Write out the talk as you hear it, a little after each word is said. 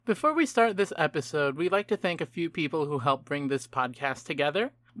Before we start this episode, we'd like to thank a few people who helped bring this podcast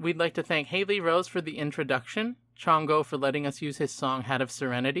together. We'd like to thank Haley Rose for the introduction, Chongo for letting us use his song Hat of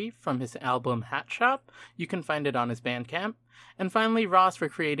Serenity from his album Hat Shop. You can find it on his Bandcamp. And finally, Ross for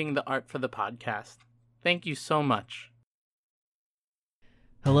creating the art for the podcast. Thank you so much.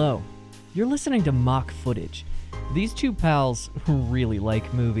 Hello. You're listening to Mock Footage. These two pals really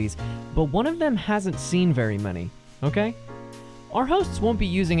like movies, but one of them hasn't seen very many, okay? Our hosts won't be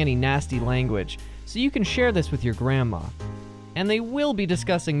using any nasty language, so you can share this with your grandma. And they will be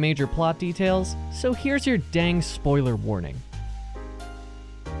discussing major plot details, so here's your dang spoiler warning.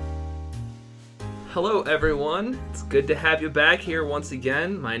 Hello everyone, it's good to have you back here once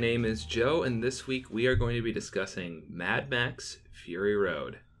again. My name is Joe, and this week we are going to be discussing Mad Max Fury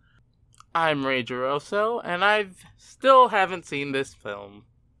Road. I'm Ray Geroso, and I still haven't seen this film.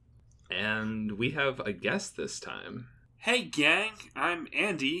 And we have a guest this time. Hey gang, I'm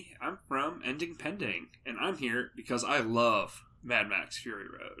Andy. I'm from Ending Pending, and I'm here because I love Mad Max Fury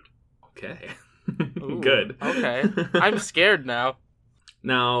Road. Okay. Ooh, Good. Okay. I'm scared now.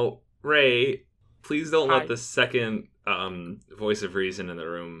 Now, Ray, please don't Hi. let the second voice of reason in the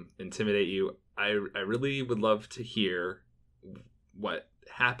room intimidate you. I really would love to hear what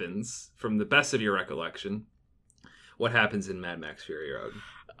happens, from the best of your recollection, what happens in Mad Max Fury Road.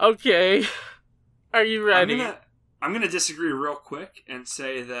 Okay. Are you ready? I'm gonna disagree real quick and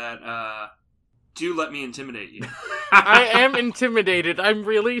say that do let me intimidate you. I am intimidated. I'm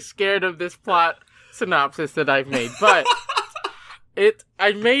really scared of this plot synopsis that I've made, but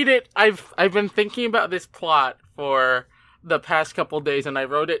I made it. I've been thinking about this plot for the past couple days, and I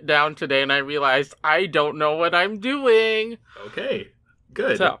wrote it down today, and I realized I don't know what I'm doing. Okay,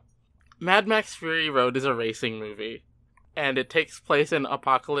 good. So, Mad Max Fury Road is a racing movie, and it takes place in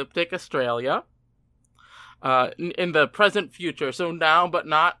apocalyptic Australia. In the present future, so now, but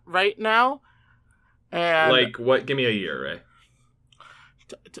not right now. And like what? Give me a year, Ray.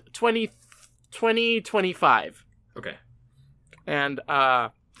 2025. Okay. And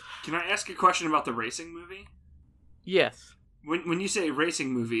Can I ask a question about the racing movie? yes. When you say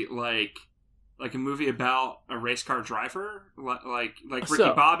racing movie, like a movie about a race car driver, like Ricky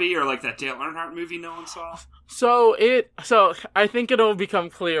Bobby, or like that Dale Earnhardt movie no one saw. So I think it'll become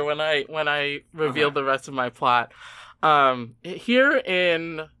clear when I reveal the rest of my plot. Here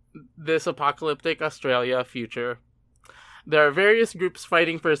in this apocalyptic Australia future, there are various groups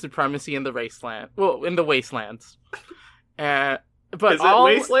fighting for supremacy in the wastelands. But is it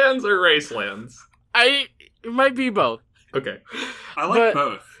wastelands or racelands? It might be both. Okay. I like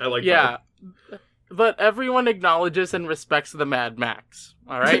both. I like Yeah. But everyone acknowledges and respects the Mad Max.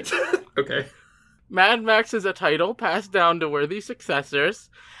 All right? Okay. Mad Max is a title passed down to worthy successors,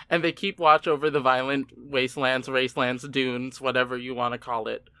 and they keep watch over the violent wastelands, racelands, dunes, whatever you want to call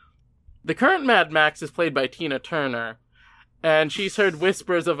it. The current Mad Max is played by Tina Turner, and she's heard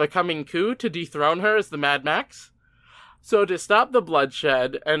whispers of a coming coup to dethrone her as the Mad Max. So to stop the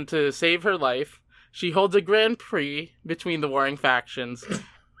bloodshed and to save her life, she holds a Grand Prix between the warring factions.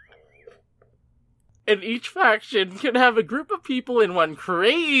 And each faction can have a group of people in one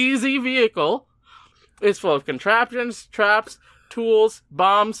crazy vehicle. It's full of contraptions, traps, tools,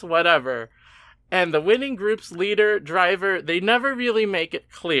 bombs, whatever. And the winning group's leader, driver, they never really make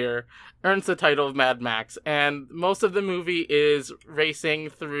it clear, earns the title of Mad Max. And most of the movie is racing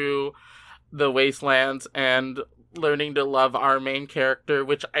through the wastelands and learning to love our main character,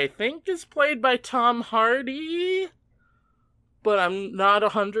 which I think is played by Tom Hardy, but I'm not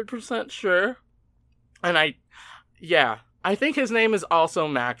 100% sure. And I think his name is also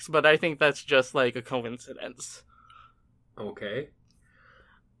Max, but I think that's just like a coincidence. Okay.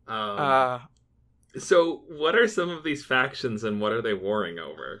 So what are some of these factions and what are they warring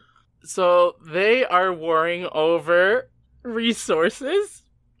over? So they are warring over resources.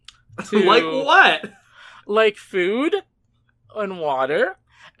 Like what? Like food and water,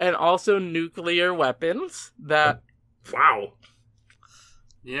 and also nuclear weapons that... Wow.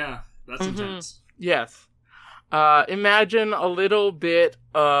 Yeah, that's intense. Yes. Imagine a little bit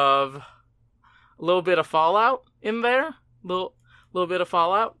of Fallout in there. Little bit of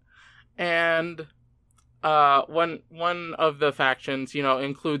Fallout. And one of the factions,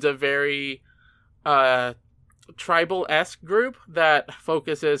 includes a very tribal-esque group that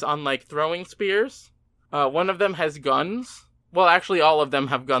focuses on like throwing spears. One of them has guns. Well, actually all of them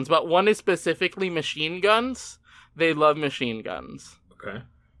have guns, but one is specifically machine guns. They love machine guns. Okay.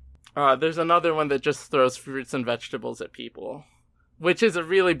 There's another one that just throws fruits and vegetables at people, which is a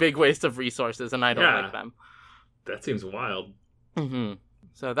really big waste of resources, and I don't like them. That seems wild. Mm-hmm.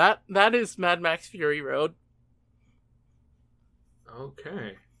 So that is Mad Max Fury Road.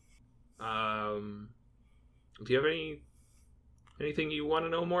 Okay. Do you have anything you want to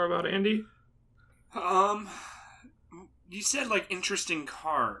know more about Andy? You said like interesting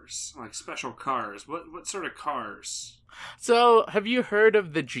cars, like special cars. What sort of cars? So, have you heard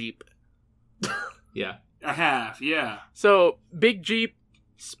of the Jeep? Yeah. I have, yeah. So, big Jeep,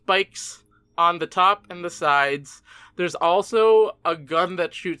 spikes on the top and the sides. There's also a gun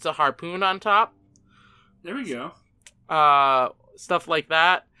that shoots a harpoon on top. There we go. Stuff like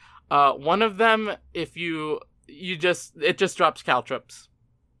that. One of them, if it just drops caltrops.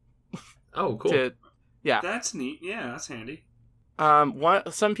 Oh, cool. Yeah. That's neat. Yeah, that's handy.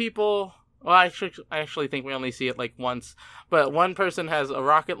 Some people, well, I actually think we only see it like once, but one person has a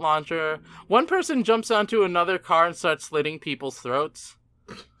rocket launcher. One person jumps onto another car and starts slitting people's throats.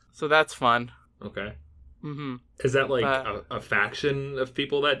 So that's fun. Okay. Mm-hmm. Is that like a faction of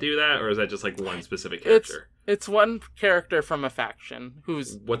people that do that, or is that just like one specific character? It's one character from a faction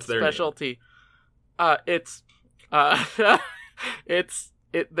whose what's their specialty. Their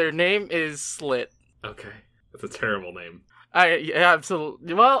name is Slit. Okay, that's a terrible name.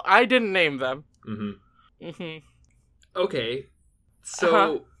 Absolutely. Well, I didn't name them. Mm-hmm. Mm-hmm. Okay,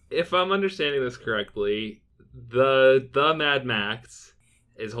 so if I'm understanding this correctly, the Mad Max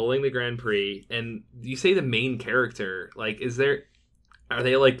is holding the Grand Prix, and you say the main character, like, are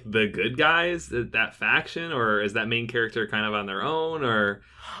they like the good guys, that faction, or is that main character kind of on their own, or?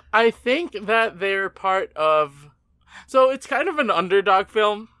 I think that they're part of, so it's kind of an underdog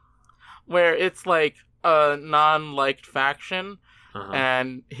film, where it's like a non-liked faction,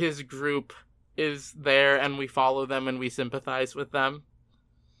 and his group is there, and we follow them, and we sympathize with them.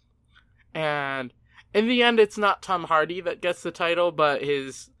 And in the end, it's not Tom Hardy that gets the title, but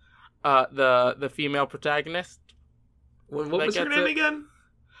his the female protagonist. What was her name again?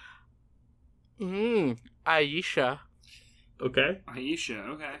 Aisha. Okay. Aisha,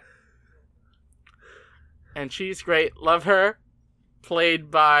 okay. And she's great. Love her.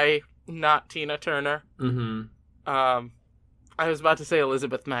 Played by not Tina Turner. Mm-hmm. I was about to say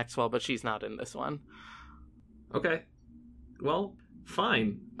Elizabeth Maxwell, but she's not in this one. Okay. Well,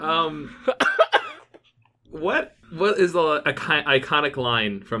 fine. What is the iconic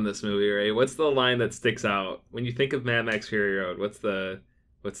line from this movie, Ray? What's the line that sticks out when you think of Mad Max Fury Road? What's the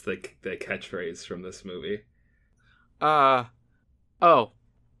catchphrase from this movie? It's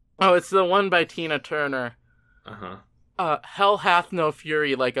the one by Tina Turner. Hell hath no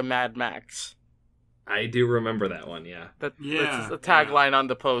fury like a Mad Max. I do remember that one. Yeah. That's a tagline on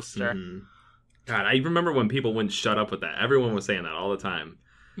the poster. Mm-hmm. God, I remember when people wouldn't shut up with that. Everyone was saying that all the time.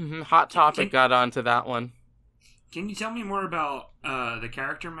 Mm-hmm. Hot Topic got onto that one. Can you tell me more about the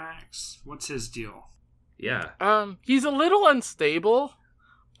character Max? What's his deal? Yeah. He's a little unstable.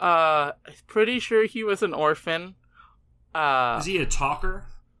 Pretty sure he was an orphan. Is he a talker?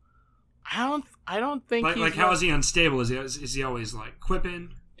 I don't think like how is he unstable? Is he always like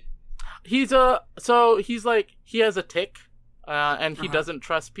quipping? He has a tick, and he doesn't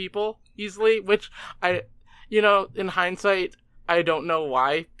trust people easily, which in hindsight, I don't know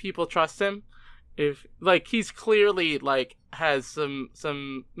why people trust him. If he's clearly has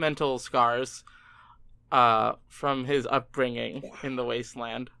some mental scars from his upbringing in the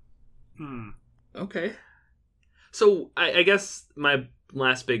wasteland. Okay. So I guess my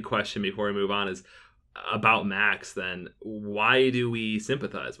last big question before we move on is about Max. Then why do we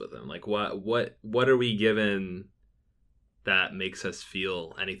sympathize with him? Like what are we given that makes us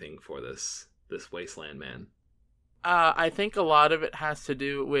feel anything for this wasteland man? I think a lot of it has to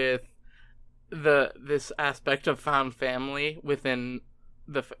do with this aspect of found family within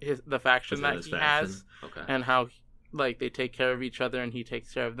the faction that he has, and how they take care of each other and he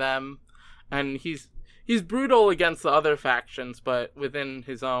takes care of them, and he's brutal against the other factions, but within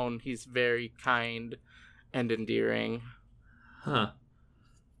his own, he's very kind and endearing. Huh.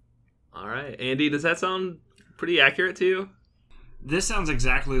 All right, Andy, does that sound pretty accurate to you? This sounds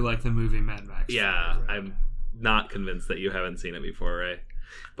exactly like the movie Mad Max. Yeah, right. I'm not convinced that you haven't seen it before, Ray.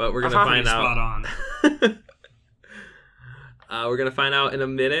 But we're gonna find out. Spot on. We're gonna find out in a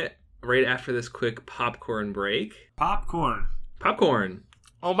minute, right after this quick popcorn break. Popcorn.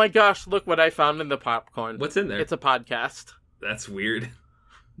 Oh my gosh! Look what I found in the popcorn. What's in there? It's a podcast. That's weird.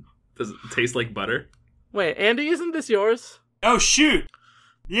 Does it taste like butter? Wait, Andy, isn't this yours? Oh shoot!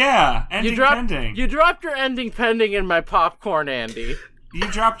 Yeah, ending pending. You dropped your ending pending in my popcorn, Andy. You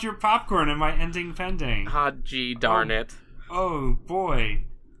dropped your popcorn in my ending pending. Ah, gee, darn it. Oh boy.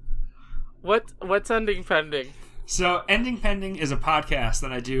 What's ending pending? So, Ending Pending is a podcast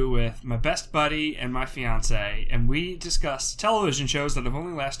that I do with my best buddy and my fiance, and we discuss television shows that have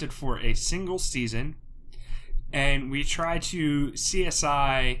only lasted for a single season, and we try to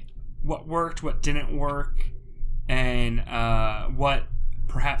CSI what worked, what didn't work, and what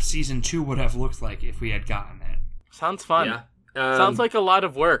perhaps season 2 would have looked like if we had gotten it. Sounds fun. Yeah. Sounds like a lot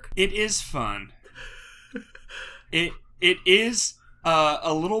of work. It is fun. It is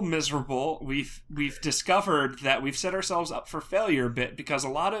a little miserable. We've discovered that we've set ourselves up for failure a bit because a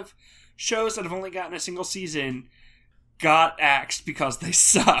lot of shows that have only gotten a single season got axed because they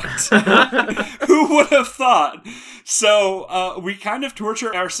sucked. Who would have thought? So we kind of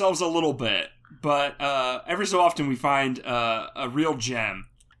torture ourselves a little bit, but every so often we find a real gem.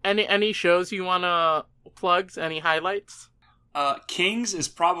 Any shows you want to plug? Any highlights? Kings is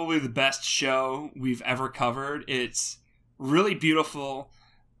probably the best show we've ever covered. It's really beautiful.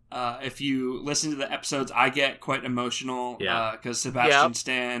 If you listen to the episodes, I get quite emotional because Sebastian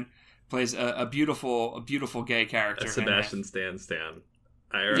Stan plays a beautiful gay character. A Sebastian Stan.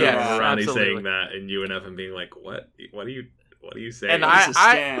 I remember Ronnie saying that, and you and Evan being like, "What? What are you saying?" And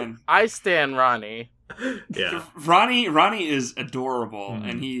I stan Ronnie. Yeah, Ronnie is adorable,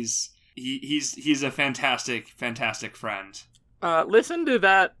 and he's a fantastic friend. Listen to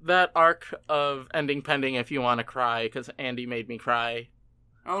that arc of Ending Pending if you want to cry, because Andy made me cry.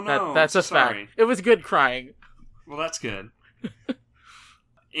 Oh no, that's a sorry. fact. It was good crying. Well, that's good.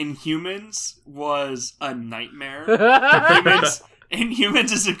 Inhumans was a nightmare.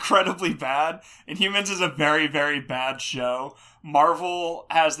 Inhumans is incredibly bad. Inhumans is a very, very bad show. Marvel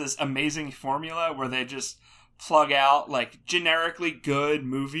has this amazing formula where they just plug out like generically good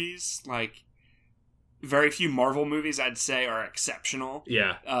movies. Like very few Marvel movies I'd say are exceptional.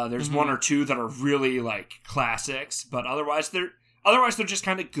 Yeah. There's one or two that are really like classics, but otherwise they're just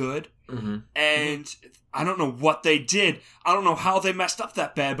kind of good. Mm-hmm. And I don't know what they did. I don't know how they messed up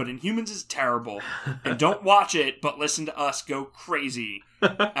that bad, but Inhumans is terrible. And don't watch it, but listen to us go crazy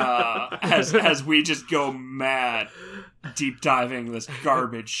as we just go mad deep diving this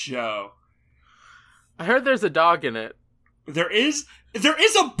garbage show. I heard there's a dog in it. There is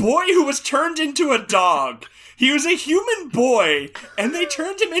a boy who was turned into a dog. He was a human boy, and they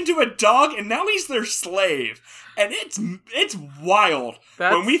turned him into a dog, and now he's their slave. And it's wild.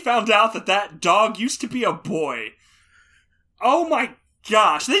 When we found out that dog used to be a boy. Oh my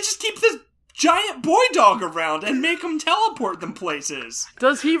gosh. They just keep this giant boy dog around and make him teleport them places.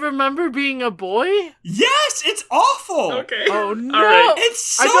 Does he remember being a boy? Yes, it's awful. Okay. Oh no. All right. It's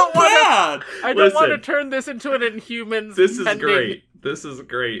so bad. I don't want to turn this into an Inhumans. This is great. This is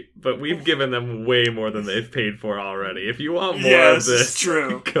great, but we've given them way more than they've paid for already. If you want more of this,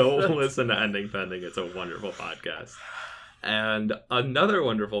 true. Go listen to Ending Pending. It's a wonderful podcast. And another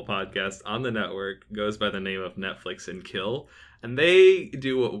wonderful podcast on the network goes by the name of Netflix and Kill. And they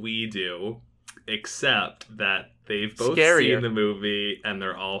do what we do, except that they've both seen the movie and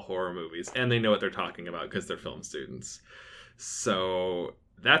they're all horror movies. And they know what they're talking about because they're film students. So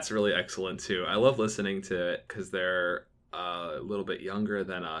that's really excellent too. I love listening to it because they're a little bit younger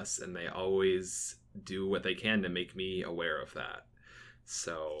than us, and they always do what they can to make me aware of that.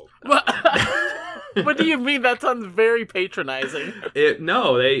 So, what do you mean? That sounds very patronizing. They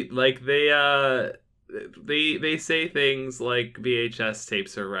say things like VHS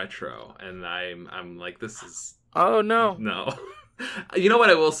tapes are retro, and I'm like, this is no. You know what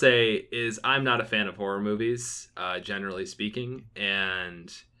I will say is I'm not a fan of horror movies, generally speaking,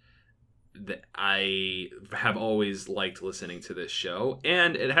 and I have always liked listening to this show,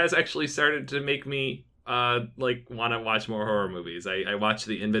 and it has actually started to make me want to watch more horror movies. I watched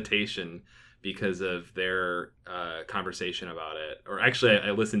The Invitation because of their conversation about it, or actually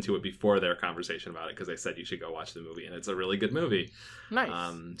I listened to it before their conversation about it because they said you should go watch the movie, and it's a really good movie.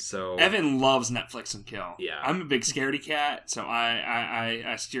 Nice. So Evan loves Netflix and Kill. Yeah, I'm a big scaredy cat, so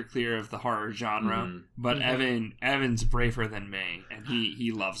I steer clear of the horror genre. But Evan's braver than me, and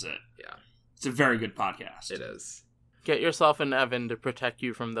he loves it. Yeah, it's a very good podcast. It is. Get yourself an Evan to protect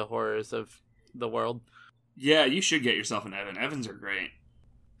you from the horrors of the world. Yeah, you should get yourself an Evan. Evans are great.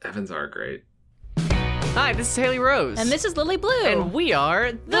 Evans are great. Hi, this is Haley Rose. And this is Lily Blue. And we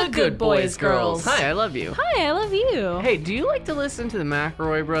are the Good Boys Girls. Hi, I love you. Hi, I love you. Hey, do you like to listen to the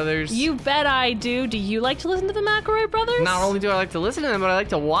McElroy Brothers? You bet I do. Do you like to listen to the McElroy Brothers? Not only do I like to listen to them, but I like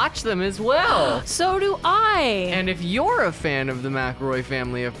to watch them as well. So do I. And if you're a fan of the McElroy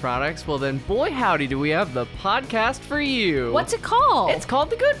family of products, well then, boy howdy, do we have the podcast for you. What's it called? It's called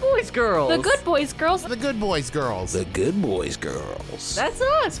The Good Boys Girls. The Good Boys Girls. The Good Boys Girls. The Good Boys Girls. That's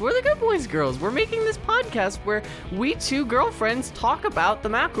us. We're the Good Boys Girls. We're making this podcast where we two girlfriends talk about the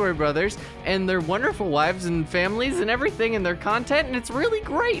McElroy brothers and their wonderful wives and families and everything and their content, and it's really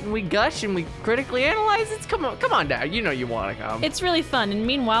great. And we gush and we critically analyze it. Come on, Dad. You know you want to come. It's really fun, and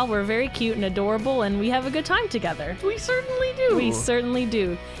meanwhile, we're very cute and adorable, and we have a good time together. We certainly do. We certainly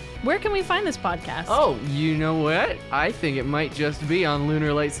do. Where can we find this podcast? Oh, you know what? I think it might just be on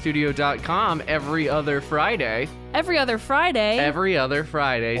LunarLightStudio.com every other Friday. Every other Friday. Every other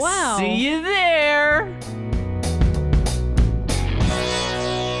Friday. Wow. See you there!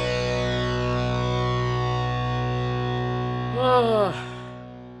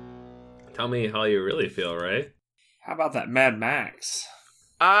 Tell me how you really feel, right? How about that Mad Max?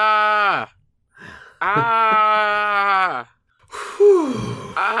 Ah.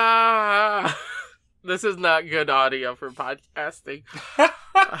 This is not good audio for podcasting.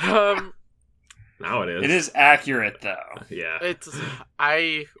 Now it is. It is accurate, though. Yeah. It's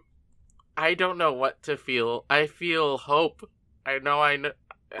I don't know what to feel. I feel hope. I know.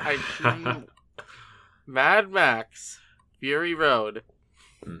 Mad Max, Fury Road.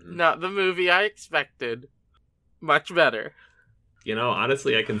 Mhm. Not the movie I expected. Much better. You know,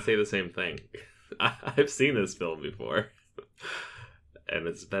 honestly, I can say the same thing. I've seen this film before, and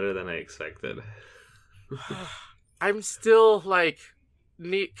it's better than I expected. I'm still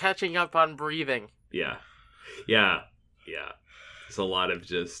catching up on breathing. Yeah. There's a lot of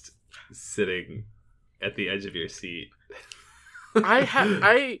just sitting at the edge of your seat.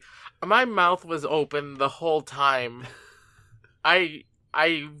 My mouth was open the whole time. I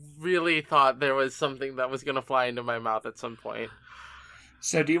really thought there was something that was gonna fly into my mouth at some point.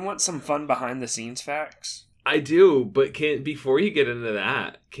 So, do you want some fun behind-the-scenes facts? I do, but before you get into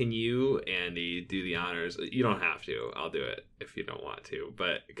that, can you, Andy, do the honors? You don't have to. I'll do it if you don't want to.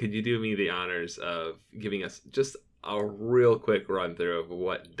 But could you do me the honors of giving us just a real quick run through of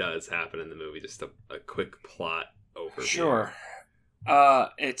what does happen in the movie? Just a quick plot overview. Sure.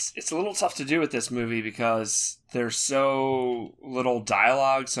 It's a little tough to do with this movie because there's so little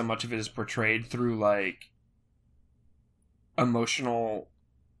dialogue. So much of it is portrayed through emotional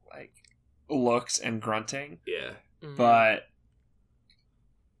looks and grunting. Yeah. Mhm. But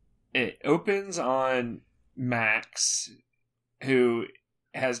it opens on Max, who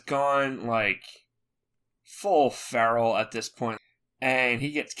has gone full feral at this point, and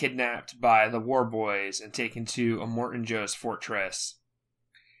he gets kidnapped by the War Boys and taken to Immortan Joe's fortress.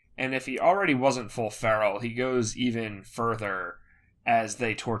 And if he already wasn't full feral, he goes even further as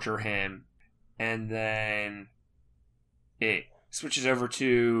they torture him. And then it switches over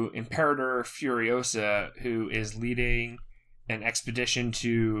to Imperator Furiosa, who is leading an expedition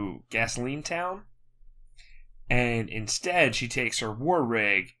to Gasoline Town. And instead, she takes her war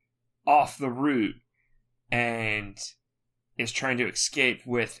rig off the route and is trying to escape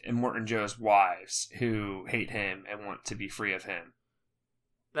with Immortan Joe's wives, who hate him and want to be free of him.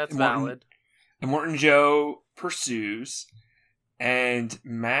 That's Immortan- valid. Immortan Joe pursues, and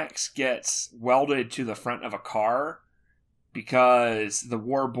Max gets welded to the front of a car because the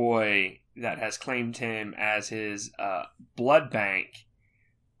war boy that has claimed him as his blood bank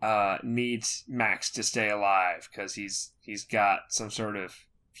needs Max to stay alive because he's got some sort of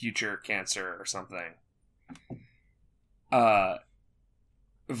future cancer or something.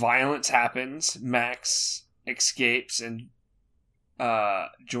 Violence happens. Max escapes and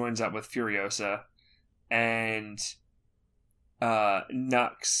joins up with Furiosa, and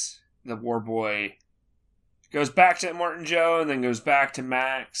Nux, the war boy, goes back to Immortan Joe and then goes back to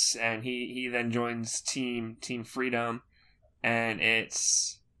Max, and he then joins Team Freedom, and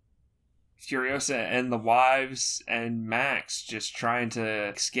it's Furiosa and the wives and Max just trying to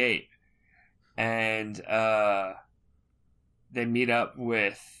escape. And they meet up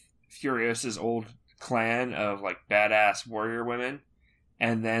with Furiosa's old clan of badass warrior women,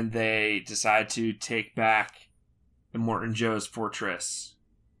 and then they decide to take back Immortan Joe's fortress,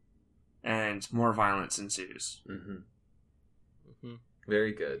 and more violence ensues. Mm-hmm. Mhm.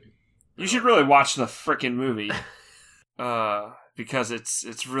 Very good. You should really watch the frickin' movie, because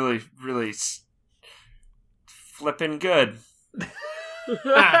it's really flippin' good.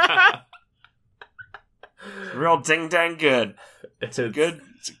 Real ding dang good. It's Good.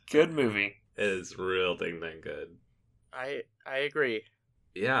 It's a good movie. It is real ding dang good. I agree.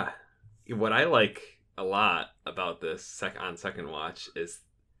 Yeah. What I like a lot about this on second watch is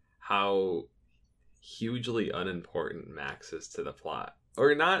how hugely unimportant Max is to the plot.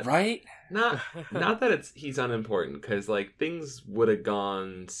 Or not, Right? not that he's unimportant, because things would have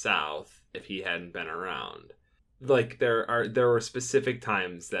gone south if he hadn't been around. There were specific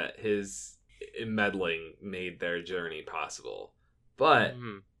times that his meddling made their journey possible, but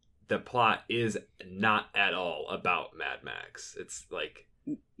Mhm. the plot is not at all about Mad Max. It's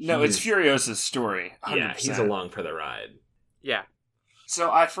No, it's Furiosa's story. 100%. yeah, he's along for the ride. Yeah.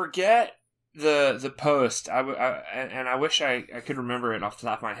 So I forget the post. I wish I could remember it off the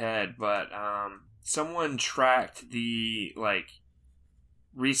top of my head, but someone tracked the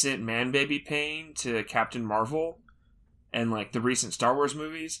recent Man Baby Pain to Captain Marvel and like the recent Star Wars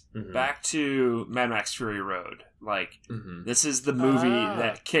movies back to Mad Max Fury Road. Like, this is the movie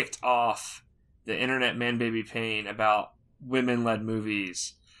that kicked off the internet Man Baby Pain about women-led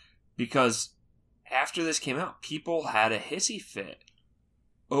movies, because after this came out, people had a hissy fit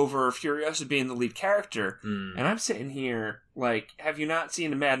over Furiosa being the lead character. And I'm sitting here like, have you not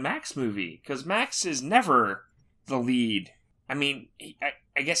seen a Mad Max movie? Because Max is never the lead. I mean,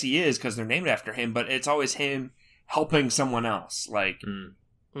 I guess he is because they're named after him, but it's always him helping someone else. Like,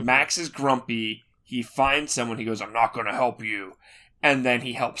 Max is grumpy. He finds someone. He goes, I'm not going to help you. And then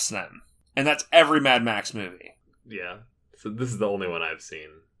he helps them. And that's every Mad Max movie. Yeah. So this is the only one I've seen,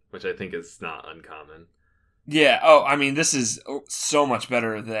 which I think is not uncommon. Yeah. Oh, I mean, this is so much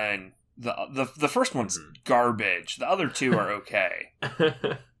better than the first one's garbage. The other two are okay.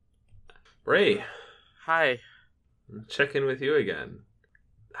 Ray, Hi. check in with you again.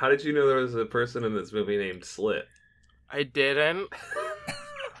 How did you know there was a person in this movie named Slit? I didn't.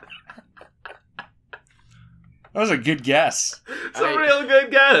 That was a good guess. It's a real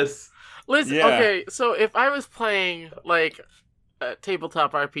good guess. Listen, Yeah. okay, so if I was playing, like, a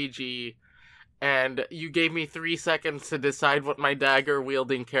tabletop RPG, and you gave me 3 seconds to decide what my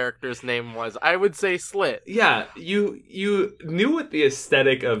dagger-wielding character's name was, I would say Slit. Yeah, you knew what the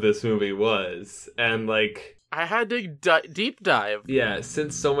aesthetic of this movie was, and like, I had to deep dive. yeah,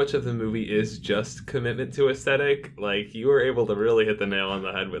 since so much of the movie is just commitment to aesthetic, like, you were able to really hit the nail on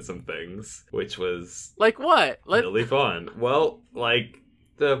the head with some things, which was Like what? really fun. Well, like,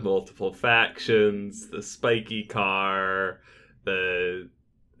 the multiple factions, the spiky car, the,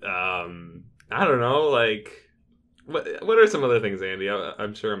 I don't know, like, what are some other things, Andy?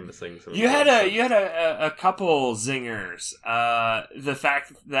 I'm sure I'm missing some. You had a couple zingers. The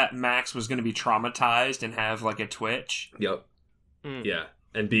fact that Max was going to be traumatized and have like a twitch. Yep. Mm. Yeah,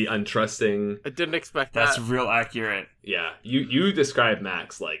 and be untrusting. I didn't expect That's that. real accurate. Yeah, you describe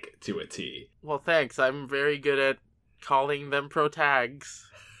Max like to a T. Well, thanks. I'm very good at calling them pro tags.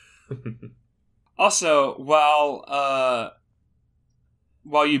 Also,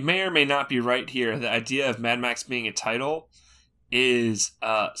 while you may or may not be right here, the idea of Mad Max being a title is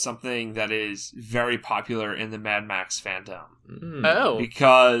something that is very popular in the Mad Max fandom. Oh.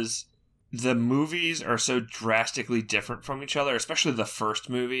 Because the movies are so drastically different from each other, especially the first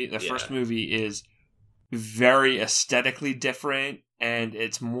movie. The first movie is very aesthetically different, and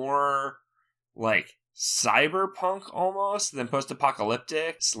it's more like cyberpunk almost than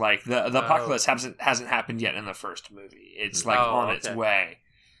post-apocalyptic. It's like the apocalypse hasn't happened yet in the first movie. It's like on its way.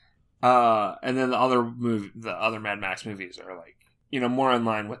 And then the other Mad Max movies are like, more in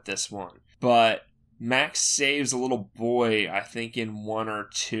line with this one. But Max saves a little boy, I think, in 1 or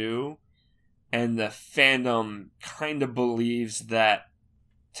 2, and the fandom kind of believes that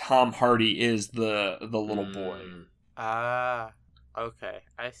Tom Hardy is the little boy. Ah. Okay.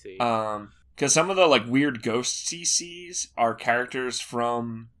 I see. Because some of the like weird ghost CCs are characters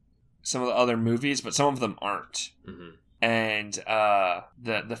from some of the other movies, but some of them aren't. Mm-hmm. And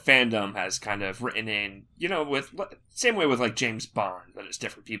the fandom has kind of written in, with same way with like James Bond, but it's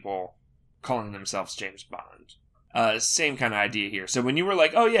different people calling themselves James Bond. Same kind of idea here. So when you were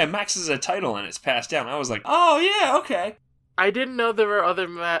like, "Oh yeah, Max is a title and it's passed down," I was like, "Oh yeah, okay." I didn't know there were other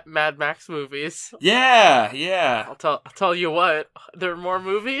Mad Max movies. Yeah. I'll tell you what. There are more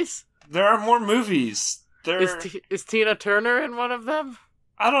movies. There are more movies. Is Tina Turner in one of them?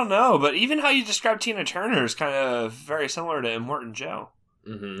 I don't know, but even how you describe Tina Turner is kind of very similar to Immortan Joe.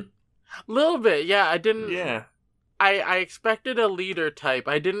 Mm-hmm. Little bit, yeah. I didn't. Yeah. I expected a leader type.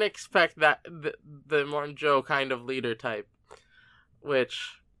 I didn't expect that the Immortan Joe kind of leader type.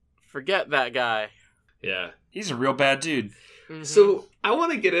 Which, forget that guy. Yeah. He's a real bad dude. Mm-hmm. So I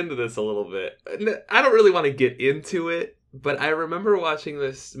want to get into this a little bit. I don't really want to get into it, but I remember watching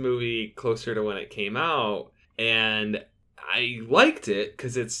this movie closer to when it came out, and I liked it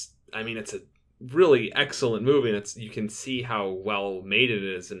because it's a really excellent movie, and you can see how well made it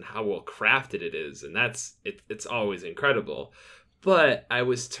is and how well crafted it is, and it's always incredible. But I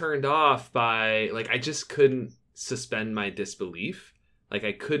was turned off by, like, I just couldn't suspend my disbelief. Like,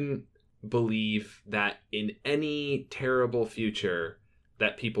 I couldn't believe that in any terrible future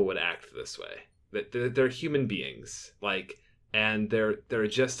that people would act this way. That they're human beings, like, and they're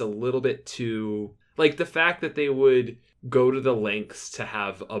just a little bit too, like, the fact that they would go to the lengths to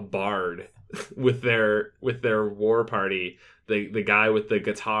have a bard with their war party, the guy with the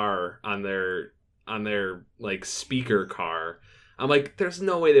guitar on their like speaker car. I'm like, there's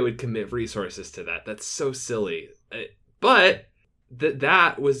no way they would commit resources to that. That's so silly. But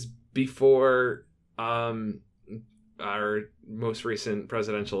that was before our most recent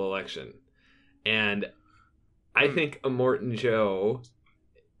presidential election. And I think Immortan Joe,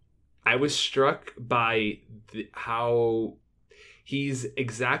 I was struck by how he's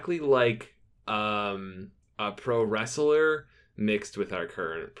exactly like a pro wrestler mixed with our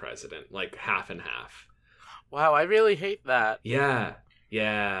current president, like half and half. Wow, I really hate that. Yeah.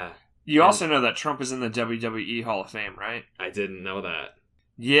 You also know that Trump is in the WWE Hall of Fame, right? I didn't know that.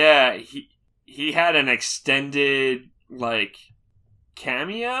 Yeah, he had an extended like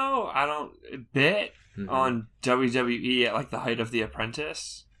cameo, bit on WWE at like the height of The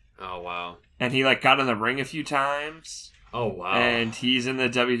Apprentice. Oh wow. And he like got in the ring a few times. Oh wow. And he's in the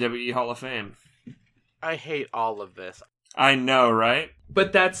WWE Hall of Fame. I hate all of this. I know, right?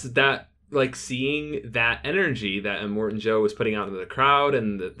 But that's that, like, seeing that energy that Immortan Joe was putting out into the crowd,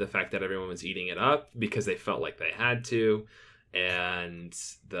 and the fact that everyone was eating it up because they felt like they had to, and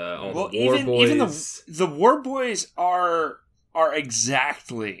the War Boys. Even the War Boys are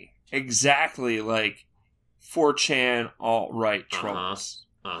exactly like 4chan alt-right trolls.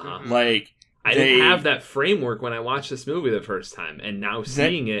 Like, I didn't have that framework when I watched this movie the first time, and now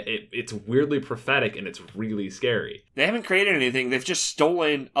seeing it's weirdly prophetic and it's really scary. They haven't created anything; they've just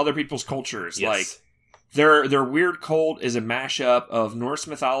stolen other people's cultures. Yes. Like their weird cult is a mashup of Norse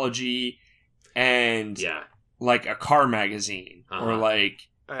mythology and like a car magazine or like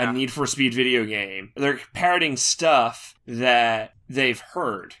a Need for Speed video game. They're parroting stuff that they've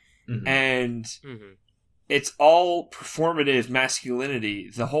heard, and it's all performative masculinity.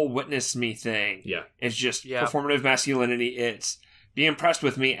 The whole witness me thing is just performative masculinity. It's be impressed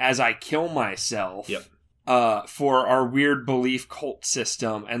with me as I kill myself for our weird belief cult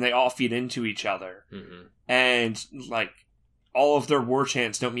system, and they all feed into each other. And like all of their war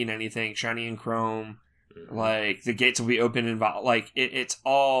chants don't mean anything. Shiny and chrome, like the gates will be open and like it's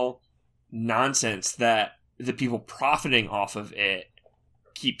all nonsense that the people profiting off of it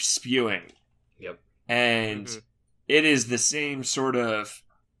keep spewing. And it is the same sort of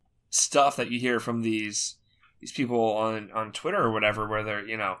stuff that you hear from these people on Twitter or whatever, where they're,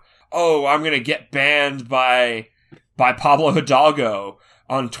 oh, I'm going to get banned by Pablo Hidalgo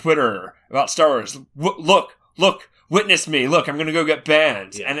on Twitter about Star Wars. Look, witness me. Look, I'm going to go get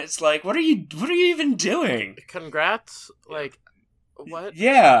banned. And it's like, what are you even doing? Congrats. Like, what?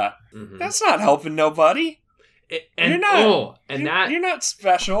 Yeah. That's not helping nobody. You're not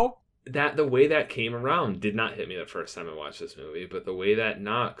special. That the way that came around did not hit me the first time I watched this movie, but the way that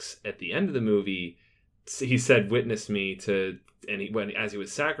Knox at the end of the movie, he said, "Witness me," as he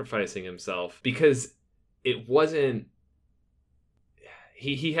was sacrificing himself, because it wasn't.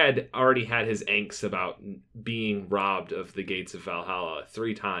 He had already had his angst about being robbed of the gates of Valhalla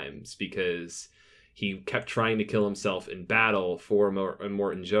 3 times because he kept trying to kill himself in battle for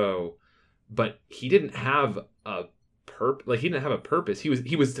Immortan Joe, but he didn't have a he didn't have a purpose. He was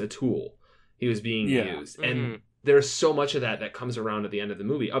a tool. He was being used. And there's so much of that comes around at the end of the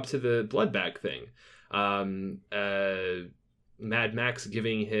movie, up to the blood bag thing. Mad Max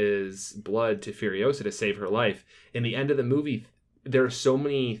giving his blood to Furiosa to save her life. In the end of the movie, there are so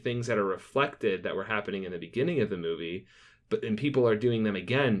many things that are reflected that were happening in the beginning of the movie, and people are doing them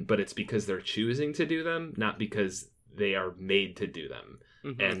again, but it's because they're choosing to do them, not because they are made to do them.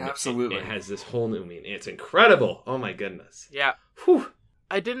 And absolutely, it has this whole new meaning. It's incredible. Oh my goodness. Yeah. Whew.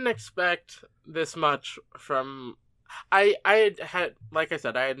 I didn't expect this much from. I had, like I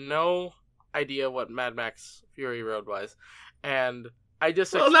said, I had no idea what Mad Max Fury Road was, and I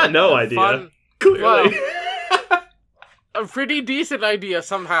just not no idea. Clearly, a pretty decent idea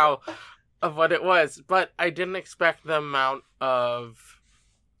somehow of what it was, but I didn't expect the amount of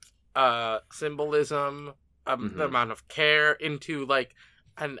symbolism, the amount of care into like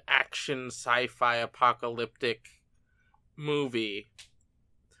an action sci-fi apocalyptic movie.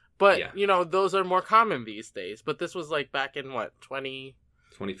 But, those are more common these days. But this was like back in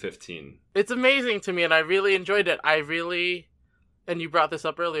 2015. It's amazing to me, and I really enjoyed it. And you brought this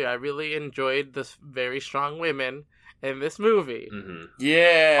up earlier, I really enjoyed the very strong women in this movie.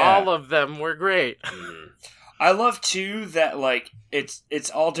 Yeah. All of them were great. I love, too, that, like, it's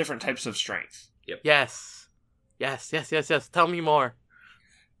all different types of strength. Yep. Yes. Tell me more.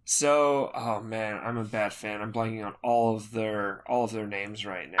 So, oh man, I'm a bad fan. I'm blanking on all of their names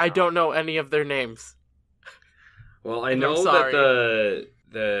right now. I don't know any of their names. Well, I know that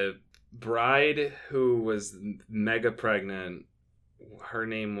the bride who was mega pregnant, her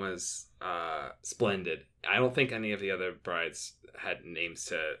name was Splendid. I don't think any of the other brides had names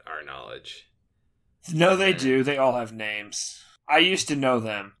to our knowledge. No, they do. They all have names. I used to know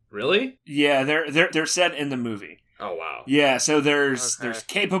them. Really? Yeah, they're said in the movie. Oh wow. Yeah, so there's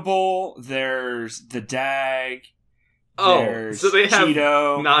Capable, there's the Dag, Oh, There's so they have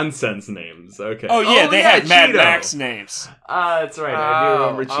Cheeto. nonsense names. Okay. Oh yeah, they had Mad Cheeto. Max names. That's right. I do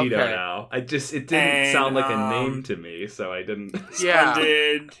remember Oh, Cheeto okay. now. It didn't And, sound like a name to me, so I didn't. Yeah.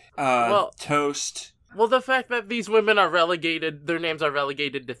 Splendid. Well- Toast. Well, the fact that these women are relegated, their names are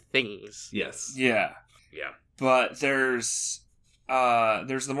relegated to things. Yes. Yeah. Yeah. But there's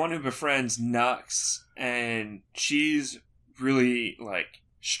the one who befriends Nux, and she's really like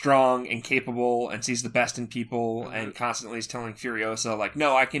strong and capable and sees the best in people and constantly is telling Furiosa like,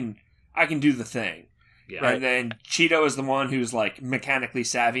 no, I can do the thing. Yeah. Right. And then Cheeto is the one who's like mechanically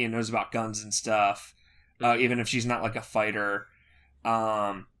savvy and knows about guns and stuff, even if she's not like a fighter.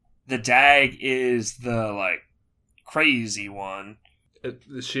 The Dag is the like crazy one.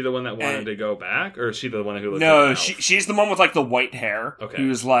 Is she the one that wanted And- to go back, or is she the one who looks No, like an elf? she's the one with like the white hair. Okay.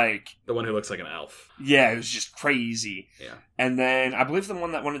 Who's like, The one who looks like an elf. yeah, it was just crazy. Yeah. And then I believe the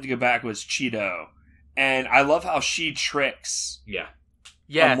one that wanted to go back was Cheeto. And I love how she tricks Yeah.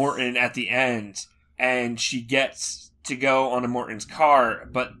 Yes. Morton at the end, and she gets to go onto Morton's car,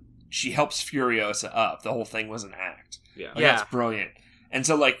 but she helps Furiosa up. The whole thing was an act. Yeah. Like, Yeah. That's brilliant. And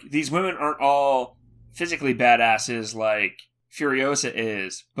so, like, these women aren't all physically badasses like Furiosa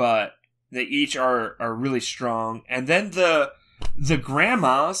is, but they each are really strong. And then the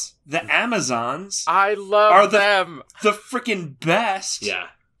grandmas, the Amazons, I Are love the- them. the freaking best. Yeah.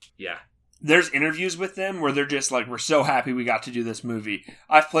 Yeah. There's interviews with them where they're just like, we're so happy we got to do this movie.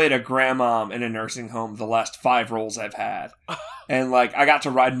 I've played a grandmom in a nursing home the last 5 roles I've had. And, like, I got to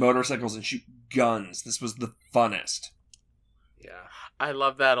ride motorcycles and shoot guns. This was the funnest. Yeah. I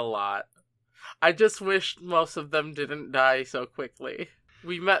love that a lot. I just wish most of them didn't die so quickly.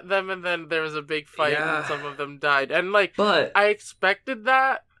 We met them and then there was a big fight Yeah. and some of them died. And, like, But I expected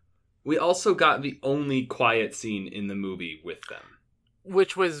that, we also got the only quiet scene in the movie with them.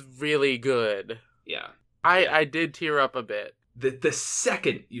 which was really good. Yeah. I did tear up a bit. The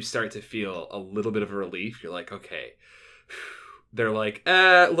second you start to feel a little bit of a relief, you're like, okay. They're like,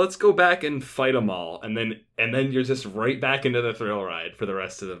 let's go back and fight them all, and then you're just right back into the thrill ride for the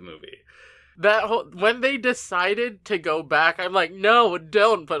rest of the movie. That whole, when they decided to go back, I'm like, no,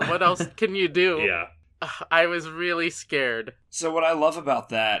 don't, but what else can you do? Yeah. I was really scared. So what I love about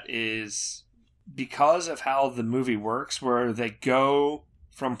that is because of how the movie works, where they go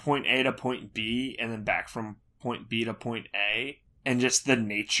from point A to point B and then back from point B to point A, and just the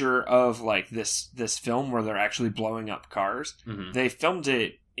nature of like this film where they're actually blowing up cars, Mm-hmm. they filmed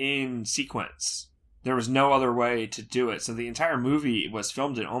it in sequence. There was no other way to do it. So the entire movie was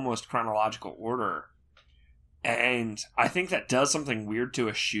filmed in almost chronological order. And I think that does something weird to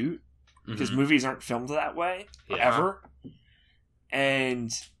a shoot, because movies aren't filmed that way Yeah. ever.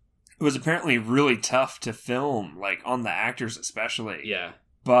 And it was apparently really tough to film, like on the actors especially. Yeah.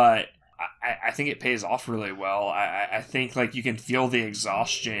 But I think it pays off really well. I think like you can feel the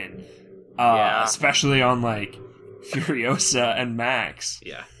exhaustion, Yeah. especially on like Furiosa and Max.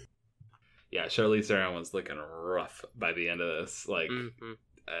 Yeah. Yeah, Charlize Theron was looking rough by the end of this, like Mhm.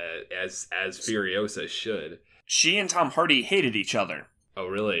 as Furiosa should. She and Tom Hardy hated each other. Oh,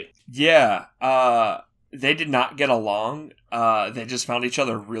 really? Yeah, they did not get along. They just found each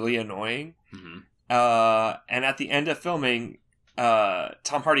other really annoying. Mm-hmm. And at the end of filming,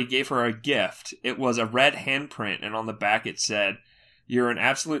 Tom Hardy gave her a gift. It was a red handprint, and on the back it said, "You're an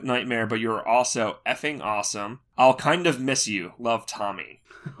absolute nightmare, but you're also effing awesome. I'll kind of miss you. Love, Tommy."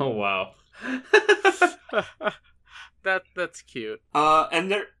 Oh, wow. That's cute.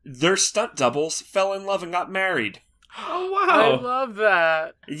 And their stunt doubles fell in love and got married. Oh, I wow. love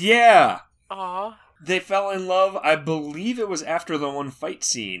that. Yeah. Aw. They fell in love. I believe it was after the one fight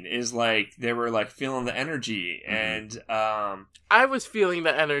scene. Is like they were like feeling the energy, and I was feeling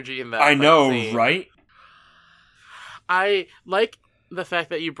the energy in that. I fight know, scene. right? I like the fact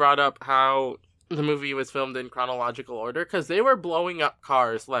that you brought up how the movie was filmed in chronological order, because they were blowing up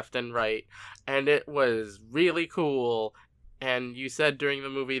cars left and right, and it was really cool. And you said during the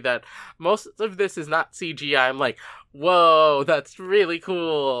movie that most of this is not CGI. I'm like, whoa, that's really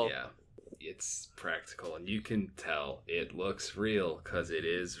cool. Yeah. It's practical, and you can tell it looks real, because it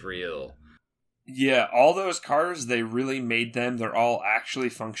is real. Yeah, all those cars, they really made them. They're all actually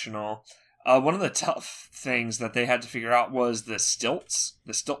functional. One of the tough things that they had to figure out was the stilt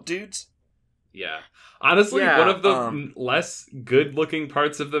dudes. Yeah. Honestly, Yeah, one of the less good-looking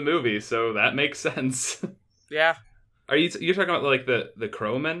parts of the movie, so that makes sense. Yeah. You're talking about, like, the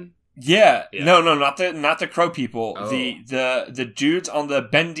crowmen? Yeah. Yeah. No, not the crow people. Oh. The dudes on the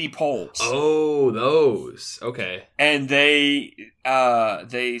bendy poles. Oh, those. Okay. And they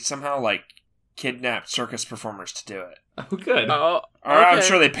somehow like kidnapped circus performers to do it. Oh, good. Oh, Or I'm okay.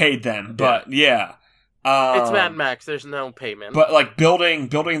 sure they paid them, but yeah. It's Mad Max. There's no payment. But like building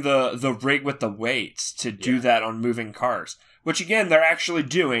the rig with the weights to do that on moving cars, which again they're actually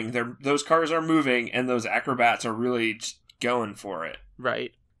doing. Those cars are moving, and those acrobats are really just going for it.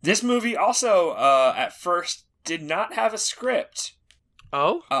 Right. This movie also, at first, did not have a script.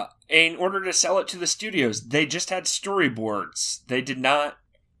 Oh? In order to sell it to the studios, they just had storyboards. They did not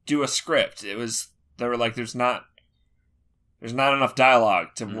do a script. They were like, there's not enough dialogue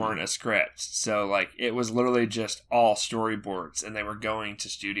to warrant a script. So, like, it was literally just all storyboards, and they were going to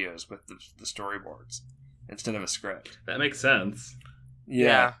studios with the storyboards instead of a script. That makes sense.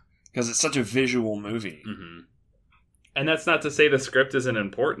 Yeah. Because it's such a visual movie. Mm-hmm. And that's not to say the script isn't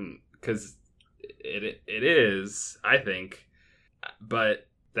important, because it is, I think. But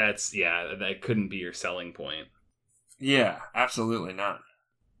that couldn't be your selling point. Yeah, absolutely not.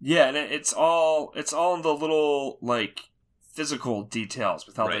 Yeah, and it's all in the little, like, physical details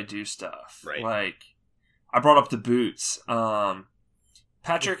with how they do stuff. Right. Like, I brought up the boots.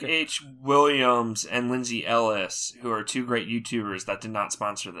 Patrick H. Williams and Lindsay Ellis, who are two great YouTubers that did not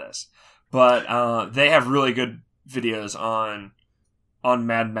sponsor this, but they have really good videos on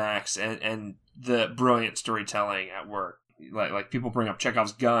Mad Max and the brilliant storytelling at work. Like people bring up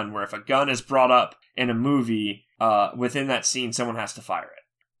Chekhov's gun, where if a gun is brought up in a movie, within that scene, someone has to fire it.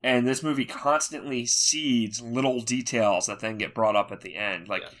 And this movie constantly seeds little details that then get brought up at the end.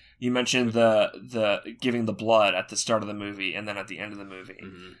 Like you mentioned the giving the blood at the start of the movie and then at the end of the movie.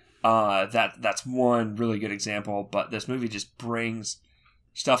 Mm-hmm. That's one really good example. But this movie just brings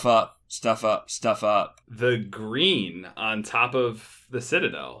stuff up. The green on top of the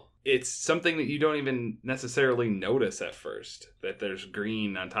Citadel. It's something that you don't even necessarily notice at first, that there's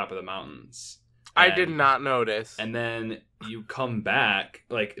green on top of the mountains. I did not notice. And then you come back,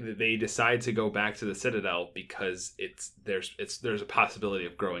 like they decide to go back to the Citadel because there's a possibility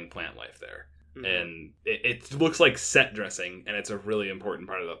of growing plant life there. Mm-hmm. And it looks like set dressing, and it's a really important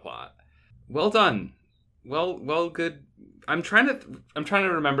part of the plot. Well done. Well good. I'm trying to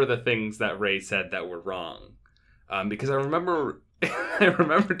remember the things that Ray said that were wrong. Because I remember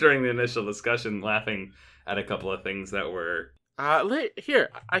during the initial discussion laughing at a couple of things that were here,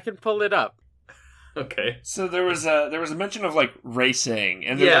 I can pull it up. Okay. So there was a mention of like racing,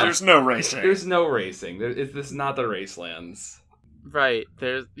 and there's no racing. There's no racing. This is not the Racelands. Right.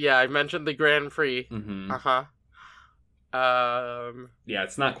 I mentioned the Grand Prix. Mm-hmm. Yeah,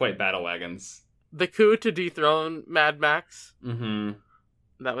 it's not quite battle wagons. The coup to dethrone Mad Max. Mm-hmm.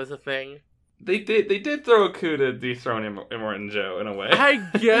 That was a thing. They did throw a coup to dethrone Immortan Joe in a way. I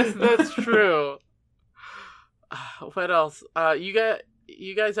guess that's true. What else?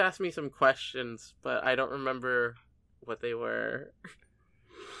 You guys asked me some questions, but I don't remember what they were.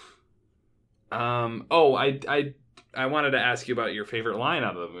 I wanted to ask you about your favorite line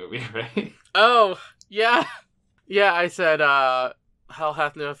out of the movie, right? Oh, yeah. Yeah, I said, hell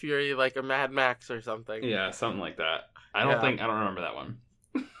hath no fury like a Mad Max or something. Yeah, something like that. I don't remember that one.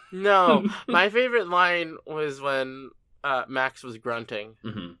 No, my favorite line was when Max was grunting.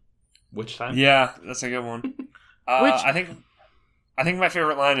 Mm-hmm. Which time? Yeah, that's a good one. I think my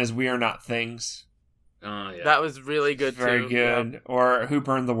favorite line is "We are not things." Yeah. That was really good too. Very good. Yeah. Or "Who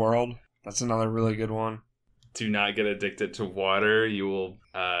burned the world?" That's another really good one. Do not get addicted to water. You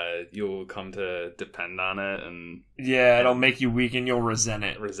will come to depend on it, and it'll make you weak, and you'll resent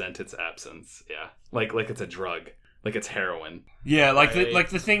it. Resent its absence. Yeah, like it's a drug. Like it's heroin. Yeah, like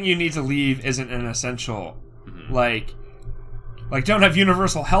the thing you need to leave isn't an essential. Mm-hmm. Like don't have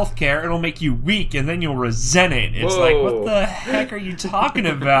universal health care. It'll make you weak, and then you'll resent it. It's like, what the heck are you talking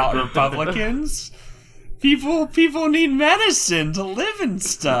about, Republicans? People need medicine to live and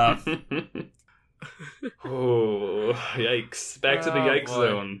stuff. Oh, yikes! Back to the yikes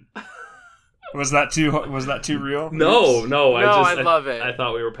zone. Was that too real? No. I love it. I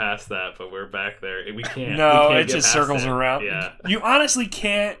thought we were past that, but we're back there. We can't. It just circles around. Yeah. You honestly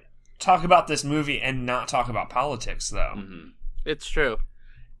can't talk about this movie and not talk about politics, though. Mm-hmm. It's true.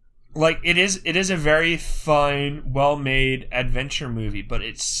 Like it is a very fun, well-made adventure movie, but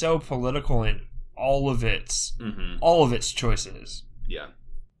it's so political in all of its choices. Yeah.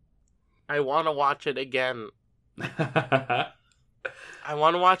 I want to watch it again. I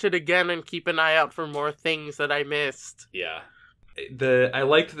want to watch it again and keep an eye out for more things that I missed. Yeah. I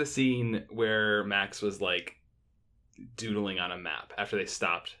liked the scene where Max was like doodling on a map after they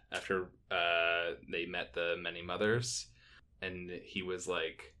stopped, after they met the many mothers, and he was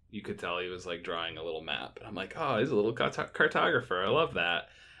like, you could tell he was like drawing a little map. And I'm like, oh, he's a little cartographer. I love that.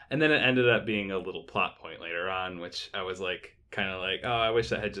 And then it ended up being a little plot point later on, which I was like, kind of like, oh, I wish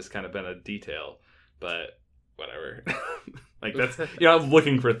that had just kind of been a detail, but whatever. Like that's I'm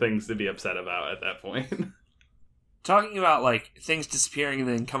looking for things to be upset about at that point. Talking about like things disappearing and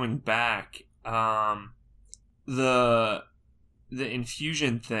then coming back, the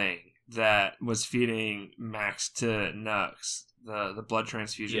infusion thing that was feeding Max to Nux, the blood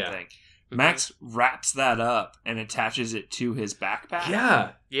transfusion thing. Max wraps that up and attaches it to his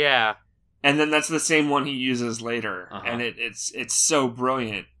backpack. Yeah. And then that's the same one he uses later, and it's so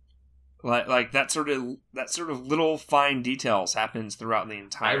brilliant. Like that sort of little fine details happens throughout the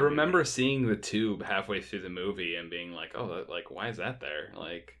entire. I remember movie. seeing the tube halfway through the movie and being like, "Oh, like why is that there?"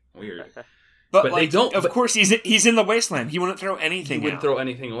 Like weird. But they like, don't. Of course, he's in the wasteland. He wouldn't throw anything. He wouldn't out. throw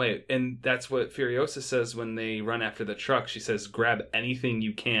anything away, and that's what Furiosa says when they run after the truck. She says, "Grab anything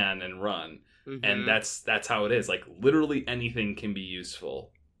you can and run," and that's how it is. Like literally anything can be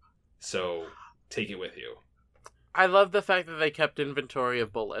useful, so take it with you. I love the fact that they kept inventory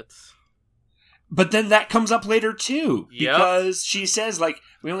of bullets. But then that comes up later too, Yep. because she says like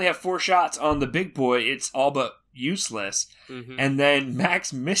we only have 4 shots on the big boy. It's all but useless. And then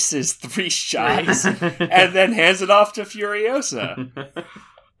Max misses 3 shots and then hands it off to Furiosa.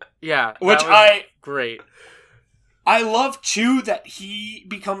 Yeah, Which great. I love too that he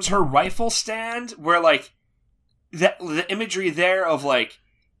becomes her rifle stand, where like the imagery there of like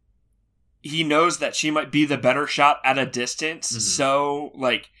he knows that she might be the better shot at a distance, so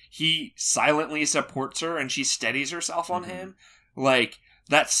like he silently supports her and she steadies herself on him. Like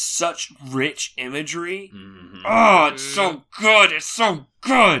that's such rich imagery. Oh, it's so good. It's so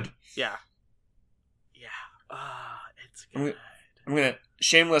good. Yeah. It's good. I'm gonna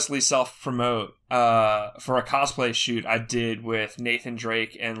shamelessly self-promote for a cosplay shoot I did with Nathan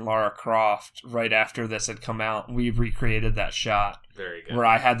Drake and Lara Croft right after this had come out. We recreated that shot. Very good. Where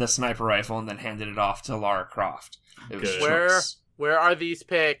I had the sniper rifle and then handed it off to Lara Croft. It was Good. Where are these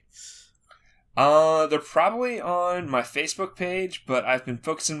pics? They're probably on my Facebook page, but I've been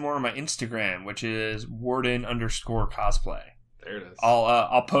focusing more on my Instagram, which is Warden_cosplay. There it is.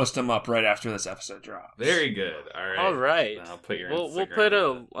 I'll post them up right after this episode drops. Very good. All right. All right. I'll put your. We'll Instagram put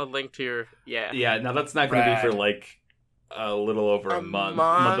on a link to your Yeah. Now that's not going to be for like a little over a month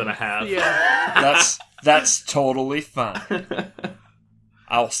and a half. Yeah. That's totally fine.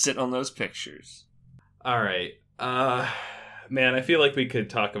 I'll sit on those pictures. All right. Man, I feel like we could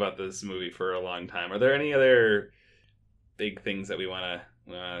talk about this movie for a long time. Are there any other big things that we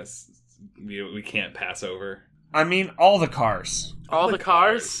can't pass over? I mean, all the cars. All the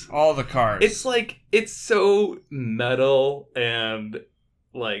cars? All the cars. It's like, it's so metal and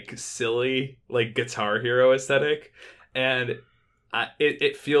like silly, like Guitar Hero aesthetic. And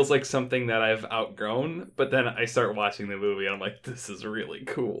it feels like something that I've outgrown, but then I start watching the movie and I'm like, this is really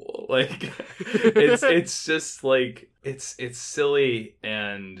cool. Like, it's just like, it's silly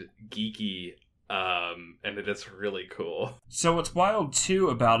and geeky, and it is really cool. So what's wild too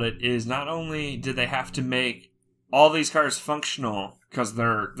about it is not only did they have to make all these cars functional, because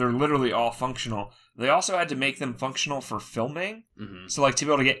they're literally all functional, they also had to make them functional for filming. So like to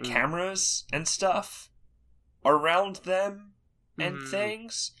be able to get cameras and stuff around them and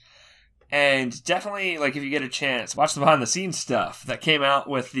things. And definitely, like, if you get a chance, watch the behind the scenes stuff that came out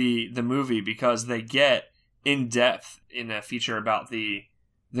with the movie, because they get in depth in a feature about the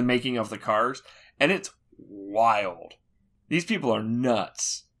making of the cars, and it's wild. These people are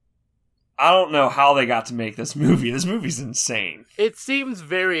nuts. I don't know how they got to make this movie. This movie's insane. It seems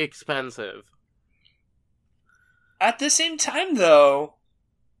very expensive. At the same time, though,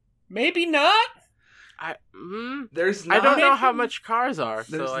 maybe not. I don't know how much cars are.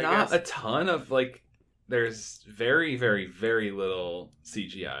 There's so I not guess. a ton of, like, there's very, very, very little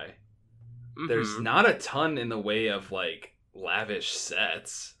CGI. There's not a ton in the way of, like, lavish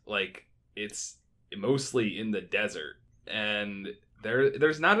sets. Like, it's mostly in the desert. And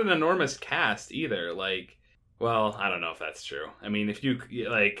there's not an enormous cast either. Like, well, I don't know if that's true. I mean, if you,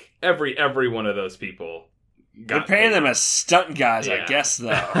 like, every one of those people They're paying them as stunt guys, Yeah. I guess, though.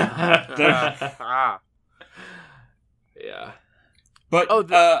 Yeah.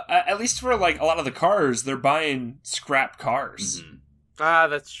 But at least for like a lot of the cars, they're buying scrap cars.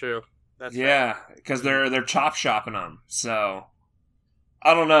 That's true. That's Yeah, because they're chop shopping them. So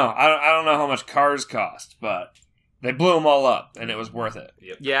I don't know. I don't know how much cars cost, but they blew them all up, and it was worth it.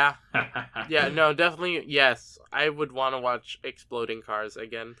 Yep. Yeah. Yeah, no, definitely, yes. I would want to watch exploding cars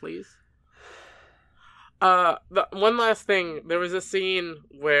again, please. One last thing. There was a scene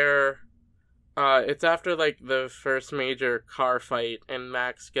where it's after, like, the first major car fight, and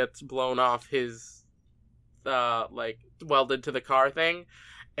Max gets blown off his, like, welded to the car thing,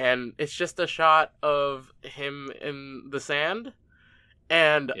 and it's just a shot of him in the sand,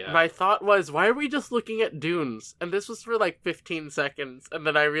 And Yeah. my thought was, why are we just looking at dunes? And this was for like 15 seconds. And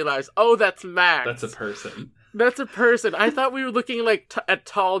then I realized, oh, that's Max. That's a person. That's a person. I thought we were looking like at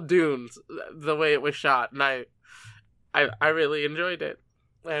tall dunes, the way it was shot. And I really enjoyed it.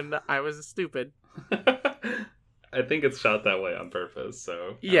 And I was stupid. I think it's shot that way on purpose,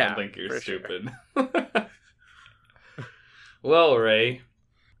 so I Yeah, don't think you're for sure. stupid. Well, Ray,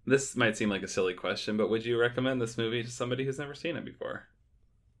 this might seem like a silly question, but would you recommend this movie to somebody who's never seen it before?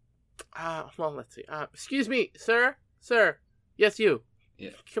 Well, let's see. Excuse me, sir? Sir. Yes, you.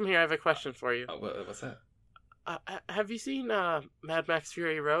 Yeah. Come here, I have a question for you. What's that? Have you seen Mad Max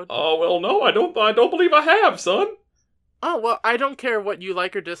Fury Road? Oh, well, no, I don't believe I have, son. Oh, well, I don't care what you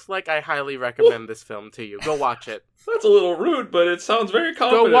like or dislike. I highly recommend this film to you. Go watch it. That's a little rude, but it sounds very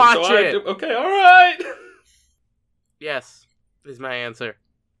confident. watch so it. Okay, all right. Yes, is my answer.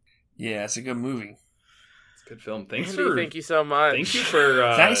 Yeah, it's a good movie. It's a good film. Andy, thank you so much. Thank you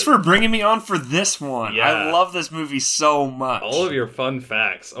for Thanks for bringing me on for this one. Yeah. I love this movie so much. all of your fun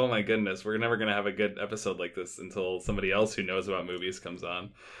facts. Oh my goodness, we're never gonna have a good episode like this until somebody else who knows about movies comes on.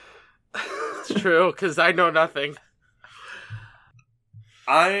 It's true, because I know nothing.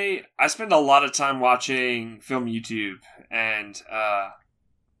 I spend a lot of time watching film YouTube, and I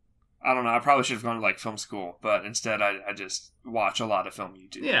don't know. I probably should have gone to like film school, but instead I just watch a lot of film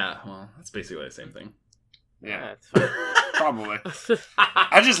YouTube. Yeah, well, that's basically the same thing. Yeah, it's fine. probably.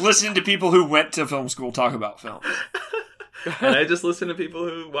 I just listen to people who went to film school talk about film. And I just listen to people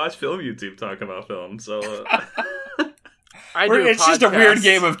who watch film YouTube talk about film. So I do. It's just a weird podcasts.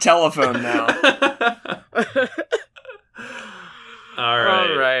 game of telephone now. all right.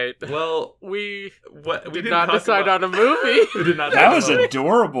 All right. Well, We we did didn't not talk decide about- on a movie. We did not. That talk was about-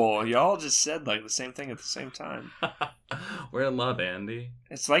 adorable. Y'all just said like the same thing at the same time. We're in love, Andy.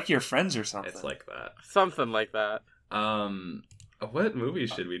 It's like you're friends or something. It's like that. Something like that. What movie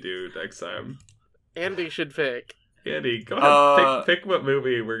should we do next time? Andy should pick. Andy, go ahead. Uh, Pick what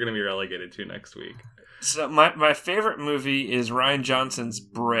movie we're gonna be relegated to next week. So my favorite movie is Ryan Johnson's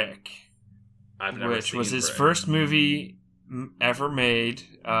Brick, I've never which seen was his Brick. first movie ever made.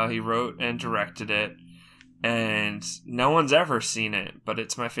 He wrote and directed it, and no one's ever seen it, but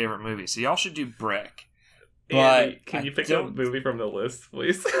it's my favorite movie. So y'all should do Brick. Andy, But can you I pick don't- a movie from the list,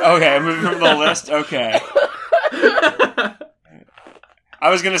 please? Okay, I'm moving from the list. Okay. I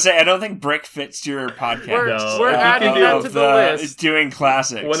was gonna say I don't think Brick fits your podcast. We're No, adding you that can to the list. Doing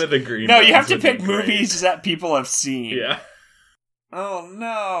classics. One of the green. No, you ones have to would be pick great. movies that people have seen. Yeah. Oh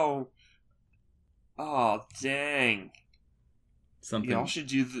no. Oh dang. Something. Y'all should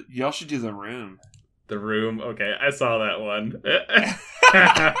do the Room. The Room. Okay, I saw that one.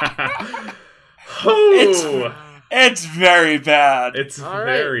 It's very bad. It's All right.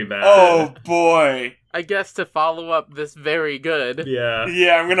 very bad. Oh boy. I guess to follow up this very good. Yeah.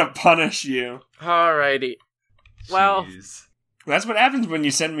 Yeah, I'm gonna punish you. Alrighty. Well, Jeez. That's what happens when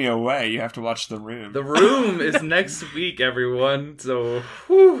you send me away. You have to watch The Room. The Room is next week, everyone. So,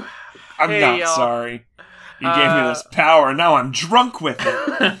 whew. I'm Hey, not y'all. sorry. You gave me this power, and now I'm drunk with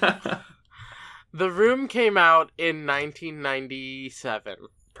it. The Room came out in 1997.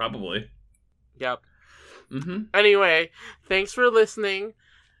 Probably. Yep. Mm-hmm. Anyway, thanks for listening.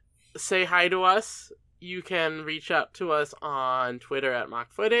 Say hi to us. You can reach out to us on Twitter at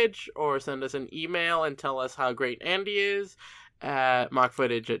mockfootage or send us an email and tell us how great Andy is at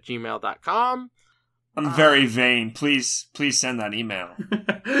mockfootage@gmail.com. I'm very vain. Please send that email.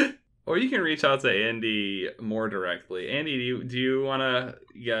 Or you can reach out to Andy more directly. Andy, do you want to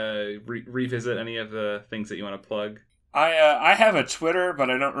revisit any of the things that you want to plug? I have a Twitter, but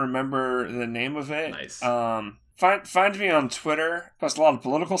I don't remember the name of it. Nice. Find me on Twitter. Post a lot of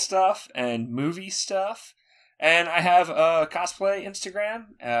political stuff and movie stuff. And I have a cosplay Instagram,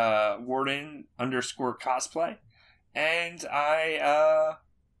 Warden_cosplay. And I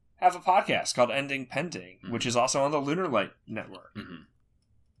have a podcast called Ending Pending, which is also on the Lunar Light Network. Mm-hmm.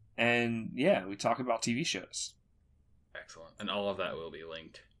 And yeah, we talk about TV shows. Excellent. And all of that will be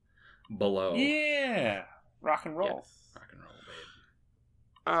linked below. Yeah. Rock and roll. Yes. Rock and roll,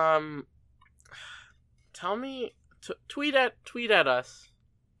 babe. Tell me, tweet at us.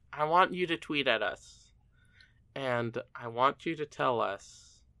 I want you to tweet at us, and I want you to tell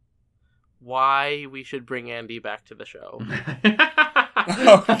us why we should bring Andy back to the show.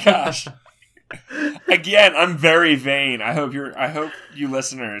 Oh gosh. Again, I'm very vain. I hope you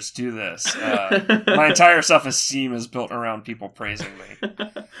listeners do this. My entire self-esteem is built around people praising me.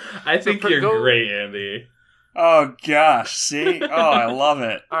 I think you're great, Andy. Oh gosh, see? Oh, I love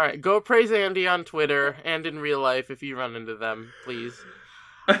it. All right, go praise Andy on Twitter and in real life if you run into them, please.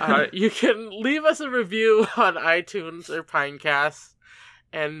 You can leave us a review on iTunes or Pinecast.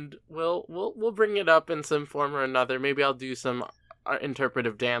 and we'll bring it up in some form or another. Maybe I'll do some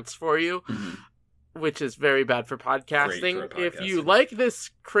interpretive dance for you, which is very bad for podcasting. Great for If you podcasting. like this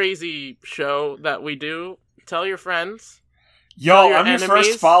crazy show that we do, tell your friends. Yo, Tell your I'm your enemies.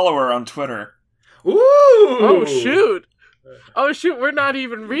 first follower on Twitter. Ooh! Oh shoot! We're not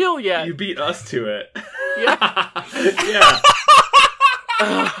even real yet. You beat us to it. Yeah. Yeah.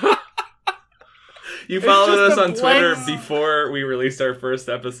 You followed just us a on Twitter blank- before we released our first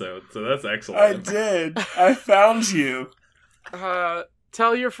episode, so that's excellent. I did. I found you.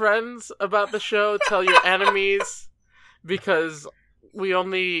 Tell your friends about the show. Tell your enemies, because we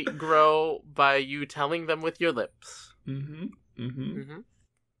only grow by you telling them with your lips.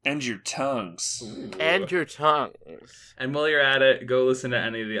 And your tongues. Ooh. And your tongues. And while you're at it, go listen to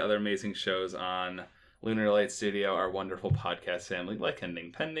any of the other amazing shows on Lunar Light Studio, our wonderful podcast family, like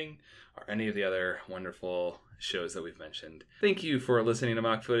Ending Pending, or any of the other wonderful shows that we've mentioned. Thank you for listening to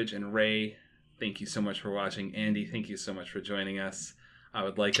Mock Footage, and Ray, thank you so much for watching. Andy, thank you so much for joining us. I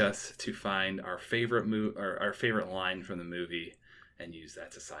would like us to find our favorite our favorite line from the movie and use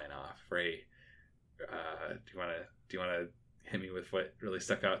that to sign off. Ray, do you want to hit me with what really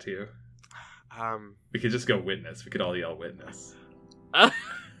stuck out to you? We could just go witness. We could all yell witness. I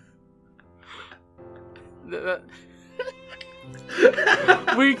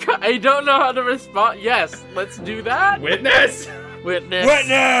don't know how to respond. Yes, let's do that. Witness! Witness.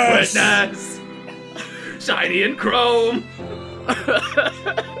 Witness! Witness! Shiny and chrome! I'm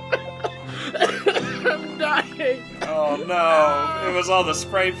dying. Oh no, it was all the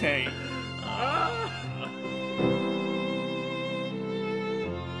spray paint.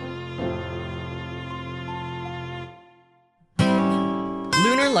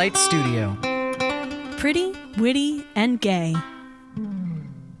 Lunar Light Studio. Pretty, witty, and gay.